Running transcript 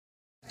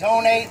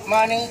donate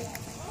money.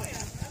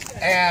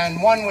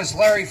 And one was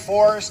Larry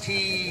Forrest.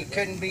 He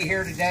couldn't be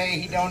here today.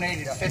 He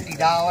donated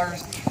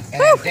 $50.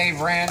 And Woo! Dave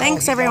Randall,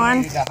 thanks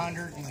everyone. donated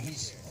 $100, and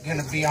he's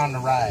going to be on the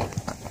ride.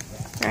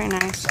 Very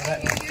nice. So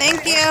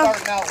Thank you. We're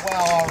starting out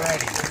well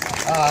already.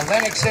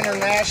 Lennox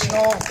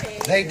International,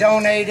 they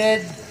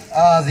donated.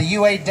 The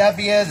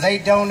UAW, they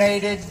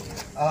donated.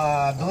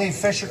 I believe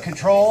Fisher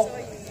Control.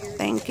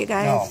 Thank you,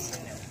 guys. No.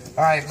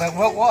 All right, but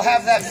we'll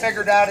have that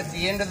figured out at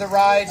the end of the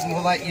ride, and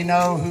we'll let you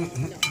know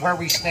where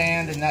we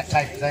stand and that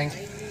type of thing.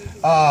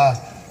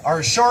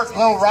 Our short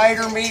little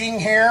rider meeting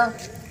here.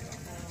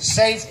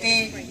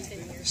 Safety,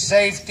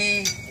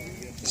 safety,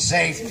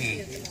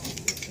 safety.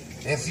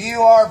 If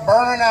you are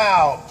burning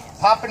out,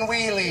 popping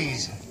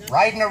wheelies,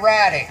 riding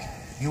erratic,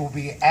 you will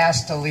be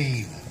asked to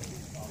leave.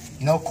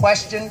 No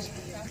questions.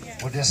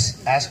 We'll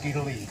just ask you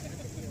to leave.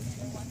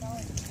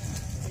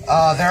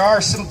 There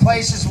are some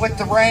places with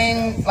the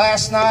rain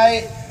last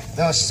night,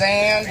 the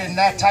sand and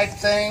that type of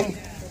thing.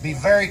 Be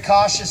very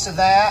cautious of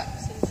that.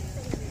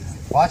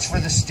 Watch for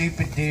the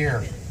stupid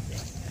deer.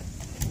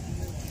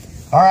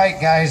 All right,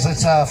 guys,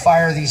 let's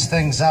fire these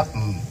things up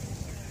and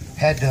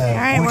head to. All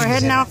right, we're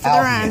heading out for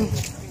the run.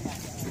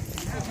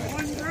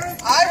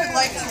 I would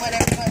like to let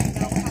everybody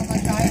know how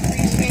much I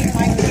appreciate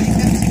my